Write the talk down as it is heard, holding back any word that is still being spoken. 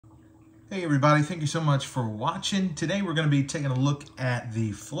Hey everybody, thank you so much for watching. Today we're going to be taking a look at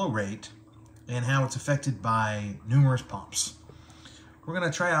the flow rate and how it's affected by numerous pumps. We're going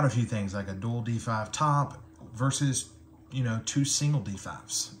to try out a few things like a dual D5 top versus, two single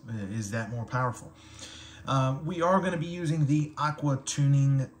D5s. Is that more powerful? We are going to be using the Aqua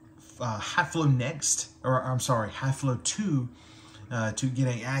Tuning HighFlow Next, or I'm sorry, HighFlow 2 to get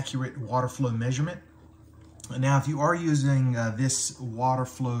an accurate water flow measurement. Now, if you are using this water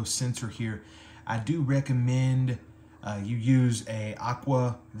flow sensor here, I do recommend you use a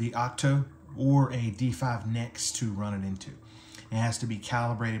Aqua, the OCTO, or a D5 Next to run it into. It has to be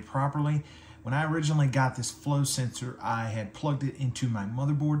calibrated properly. When I originally got this flow sensor, I had plugged it into my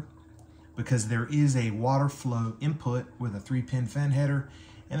motherboard because there is a water flow input with a 3-pin fan header,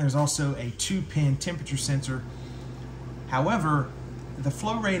 and there's also a 2-pin temperature sensor. However, the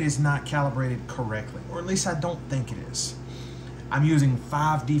flow rate is not calibrated correctly, or at least I don't think it is. I'm using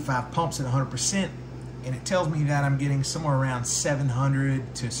 5 D5 pumps at 100%, and it tells me that I'm getting somewhere around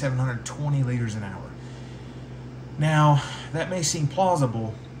 700 to 720 liters an hour. Now, that may seem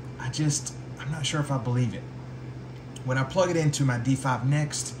plausible, I'm not sure if I believe it. When I plug it into my D5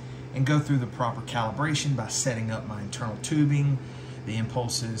 Next and go through the proper calibration by setting up my internal tubing, the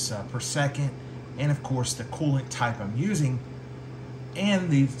impulses per second, and of course the coolant type I'm using,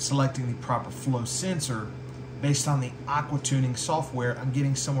 and selecting the proper flow sensor, based on the Aqua Tuning software, I'm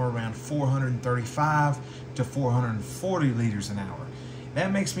getting somewhere around 435 to 440 liters an hour.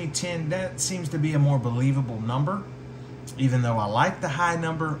 That seems to be a more believable number. Even though I like the high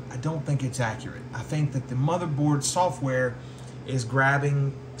number, I don't think it's accurate. I think that the motherboard software is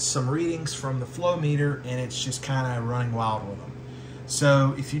grabbing some readings from the flow meter and it's just kind of running wild with them.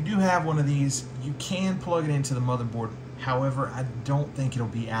 So if you do have one of these, you can plug it into the motherboard. However, I don't think it'll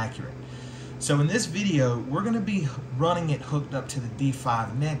be accurate. So in this video, we're going to be running it hooked up to the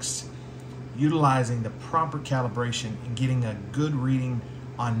D5 Next, utilizing the proper calibration and getting a good reading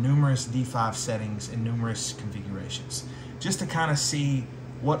on numerous D5 settings and numerous configurations, just to kind of see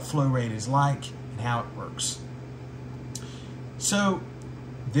what flow rate is like and how it works. So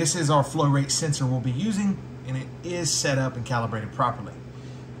this is our flow rate sensor we'll be using, and it is set up and calibrated properly.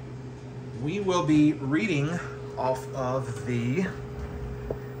 We will be reading off of the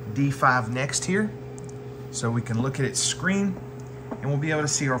D5 Next here, so we can look at its screen and we'll be able to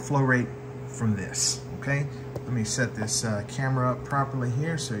see our flow rate from this. Okay, let me set this camera up properly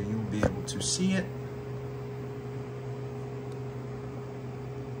here so you'll be able to see it.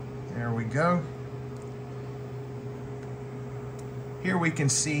 There we go. Here we can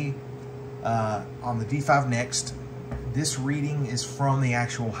see on the D5 Next, this reading is from the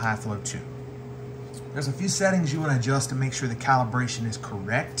actual HighFlow 2. There's a few settings you want to adjust to make sure the calibration is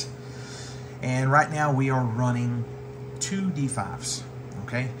correct. And right now we are running 2 D5s,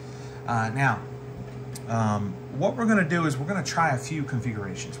 okay? What we're gonna do is we're gonna try a few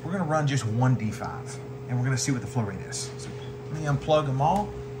configurations. We're gonna run just 1 D5 and we're gonna see what the flow rate is. So let me unplug them all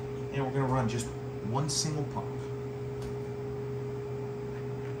and we're gonna run just 1 single pump.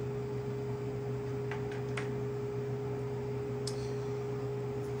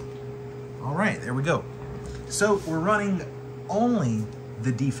 All right, there we go. So we're running only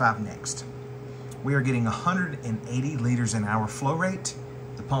the D5 Next. We are getting 180 liters an hour flow rate.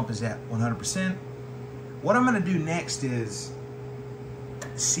 The pump is at 100%. What I'm gonna do next is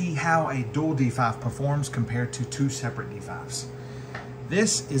see how a dual D5 performs compared to 2 separate D5s.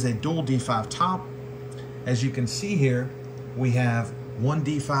 This is a dual D5 top. As you can see here, we have 1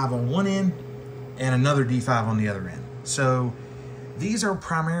 D5 on one end and another D5 on the other end. So these are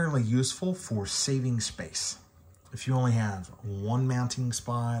primarily useful for saving space. If you only have 1 mounting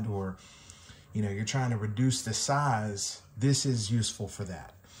spot, or you're trying to reduce the size, this is useful for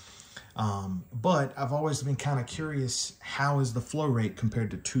that. But I've always been kind of curious, how is the flow rate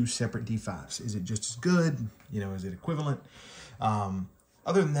compared to 2 separate D5s? Is it just as good? Is it equivalent?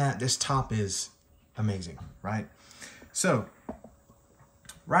 Other than that, this top is amazing, right? So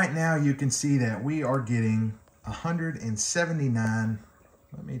right now you can see that we are getting 179.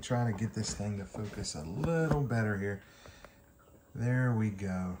 Let me try to get this thing to focus a little better here. There we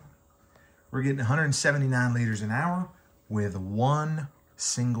go. We're getting 179 liters an hour with 1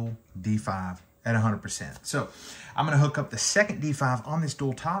 single D5 at 100%. So I'm going to hook up the second D5 on this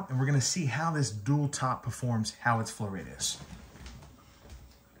dual top, and we're going to see how this dual top performs, how its flow rate is.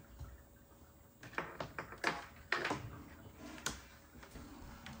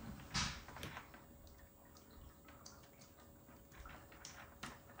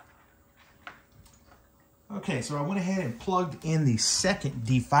 Okay, so I went ahead and plugged in the second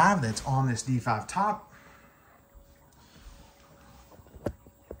D5 that's on this D5 top.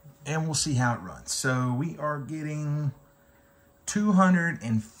 and we'll see how it runs. So we are getting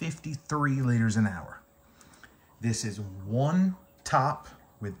 253 liters an hour. This is one top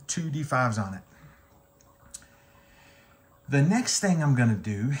with 2 D5s on it. The next thing I'm gonna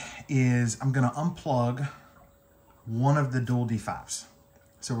do is I'm gonna unplug one of the dual D5s.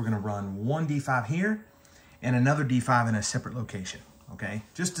 So we're gonna run one D5 here and another D5 in a separate location, okay?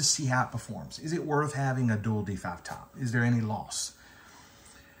 Just to see how it performs. Is it worth having a dual D5 top? Is there any loss?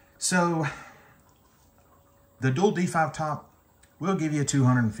 So the dual D5 top will give you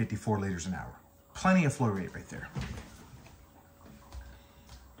 254 liters an hour. Plenty of flow rate right there.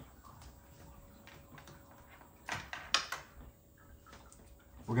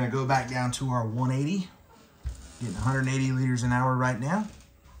 We're gonna go back down to our 180, getting 180 liters an hour right now.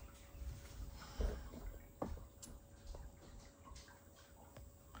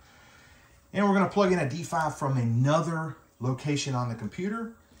 And we're gonna plug in a D5 from another location on the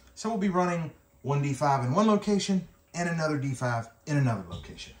computer. So we'll be running one D5 in one location and another D5 in another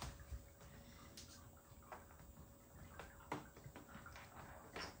location.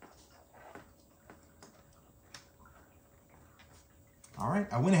 All right,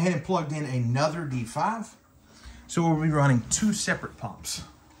 I went ahead and plugged in another D5. So we'll be running 2 separate pumps.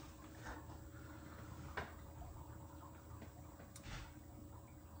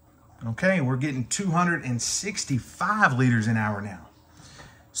 Okay, we're getting 265 liters an hour now.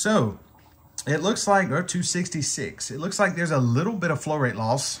 So it looks like, or 266. It looks like there's a little bit of flow rate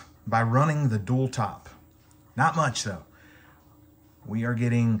loss by running the dual top. Not much though. We are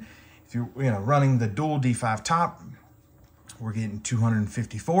getting, if you're running the dual D5 top, we're getting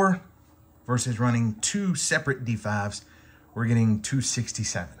 254 versus running 2 separate D5s, we're getting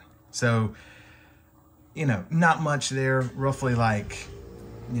 267. So, not much there, roughly like,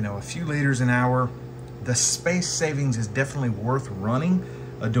 a few liters an hour. The space savings is definitely worth running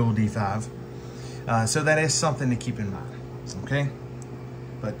a dual D5. So that is something to keep in mind, okay?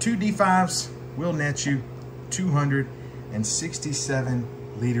 But 2 D5s will net you 267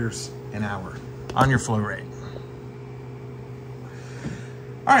 liters an hour on your flow rate.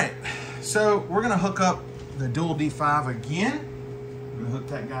 All right, so we're gonna hook up the dual D5 again. We're gonna hook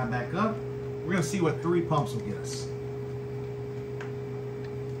that guy back up. We're gonna see what 3 pumps will get us.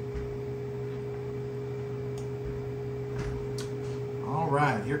 All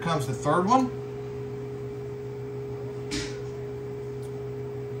right, here comes the 3rd one.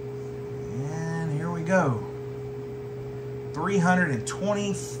 And here we go.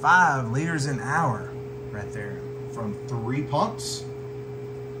 325 liters an hour right there from 3 pumps.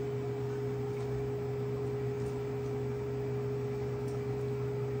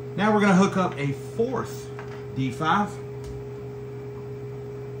 Now we're gonna hook up a 4th D5.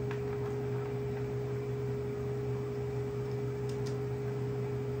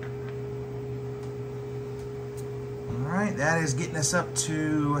 All right, that is getting us up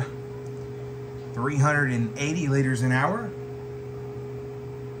to 380 liters an hour.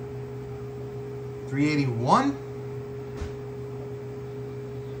 381.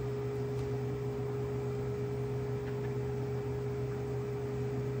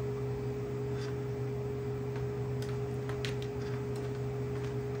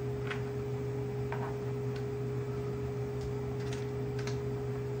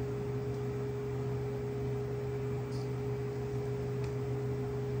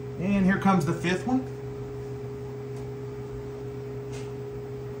 And here comes the 5th one.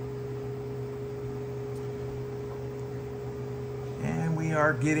 And we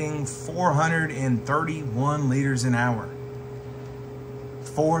are getting 431 liters an hour.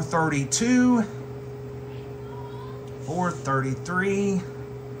 432, 433,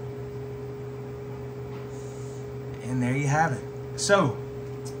 and there you have it. So,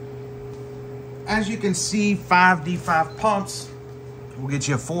 as you can see, 5 D5 pumps will get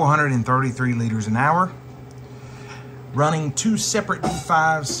you 433 liters an hour. Running 2 separate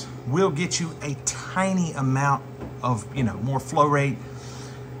D5s will get you a tiny amount of, more flow rate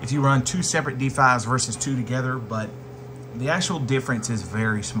if you run 2 separate D5s versus 2 together, but the actual difference is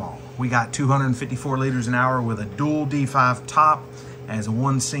very small. We got 254 liters an hour with a dual D5 top as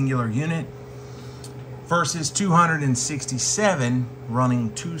one singular unit versus 267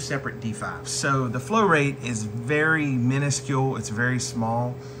 running 2 separate D5s. So the flow rate is very minuscule. It's very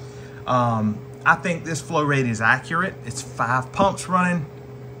small. I think this flow rate is accurate. It's 5 pumps running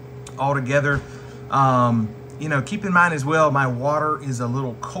all together. Keep in mind as well, my water is a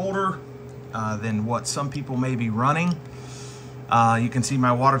little colder than what some people may be running. You can see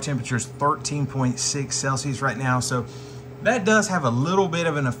my water temperature is 13.6 Celsius right now. So that does have a little bit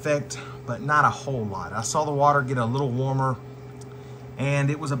of an effect, but not a whole lot. I saw the water get a little warmer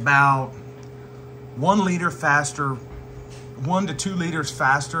and it was about 1 liter faster, 1 to 2 liters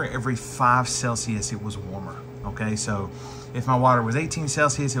faster every 5 Celsius it was warmer. Okay, so if my water was 18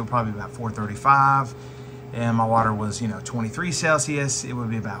 Celsius, it would probably be about 435. And my water was, 23 Celsius, it would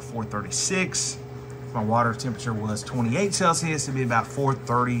be about 436. If my water temperature was 28 Celsius, it'd be about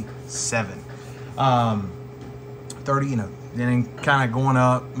 437. 30, then kind of going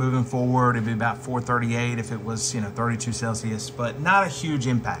up, moving forward, it'd be about 438 if it was, 32 Celsius, but not a huge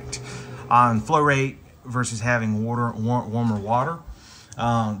impact on flow rate versus having warmer water.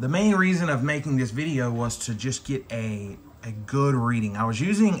 The main reason of making this video was to just get a good reading. I was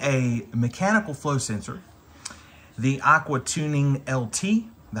using a mechanical flow sensor, the Aqua Tuning LT,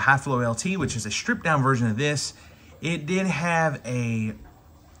 the High Flow LT, which is a stripped down version of this. It did have a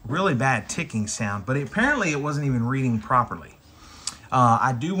really bad ticking sound, but apparently it wasn't even reading properly.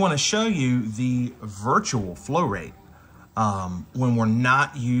 I do want to show you the virtual flow rate when we're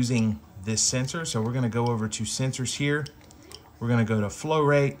not using this sensor. So we're going to go over to sensors here. We're going to go to flow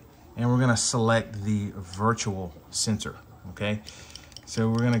rate, and we're going to select the virtual sensor. Okay, so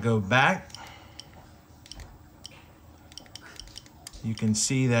we're going to go back. You can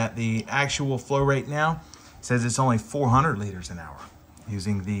see that the actual flow rate now says it's only 400 liters an hour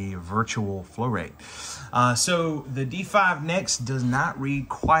using the virtual flow rate. So the D5 Next does not read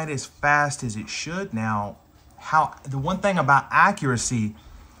quite as fast as it should. Now, the one thing about accuracy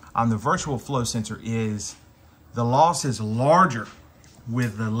on the virtual flow sensor is the loss is larger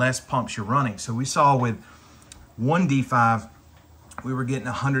with the less pumps you're running. So we saw with one D5, we were getting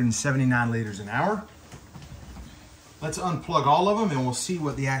 179 liters an hour. Let's unplug all of them and we'll see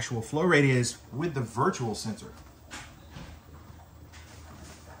what the actual flow rate is with the virtual sensor.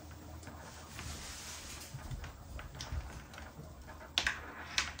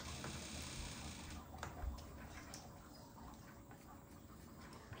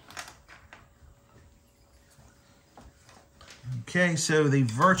 Okay, so the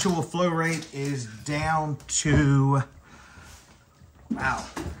virtual flow rate is down to, wow,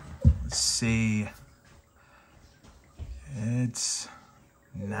 let's see, it's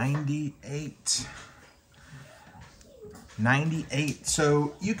 98.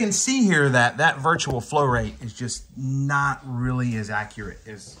 So you can see here that that virtual flow rate is just not really as accurate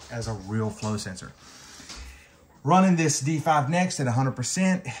as a real flow sensor. Running this D5 Next at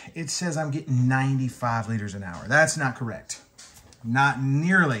 100%, it says I'm getting 95 liters an hour. That's not correct. Not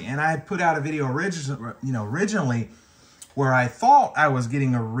nearly. And I had put out a video originally where I thought I was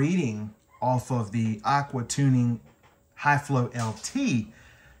getting a reading off of the Aqua Tuning High Flow LT.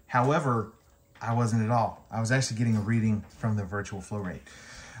 However, I wasn't at all. I was actually getting a reading from the virtual flow rate.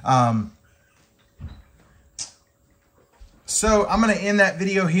 So I'm going to end that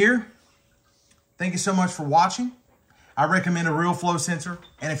video here. Thank you so much for watching. I recommend a real flow sensor.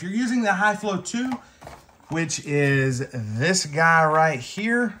 And if you're using the High Flow 2, which is this guy right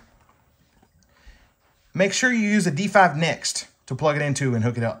here, make sure you use a D5 Next to plug it into and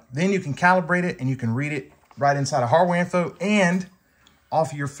hook it up. Then you can calibrate it and you can read it right inside of hardware info and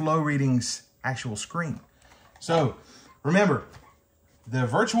off your flow readings actual screen. So remember, the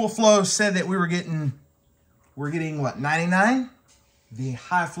virtual flow said that we're getting what, 99? The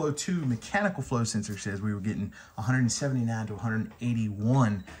High Flow 2 mechanical flow sensor says we were getting 179 to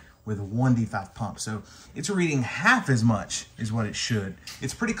 181 with one D5 pump. So it's reading half as much as what it should.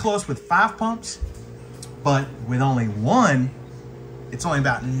 It's pretty close with 5 pumps, but with only one, it's only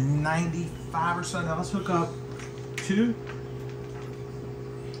about 95 or so. Now let's hook up 2.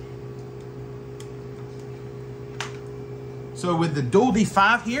 So with the dual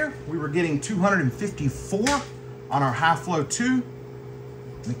D5 here, we were getting 254 on our High Flow 2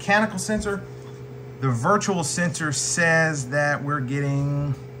 mechanical sensor. The virtual sensor says that we're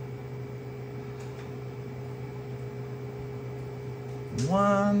getting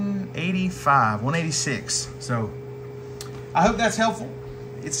 185, 186. So I hope that's helpful.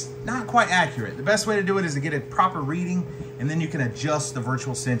 It's not quite accurate. The best way to do it is to get a proper reading, and then you can adjust the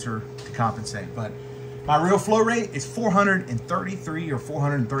virtual sensor to compensate. But my real flow rate is 433 or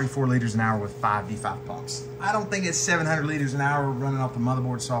 434 liters an hour with 5 D5 pumps. I don't think it's 700 liters an hour running off the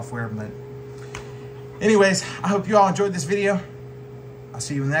motherboard software, but anyways, I hope you all enjoyed this video. I'll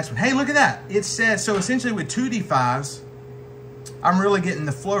see you in the next one. Hey, look at that. It says, so essentially with 2 D5s, I'm really getting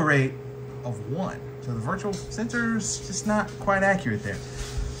the flow rate of 1. So the virtual sensor's just not quite accurate there.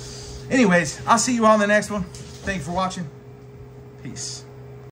 Anyways, I'll see you all in the next one. Thank you for watching. Peace.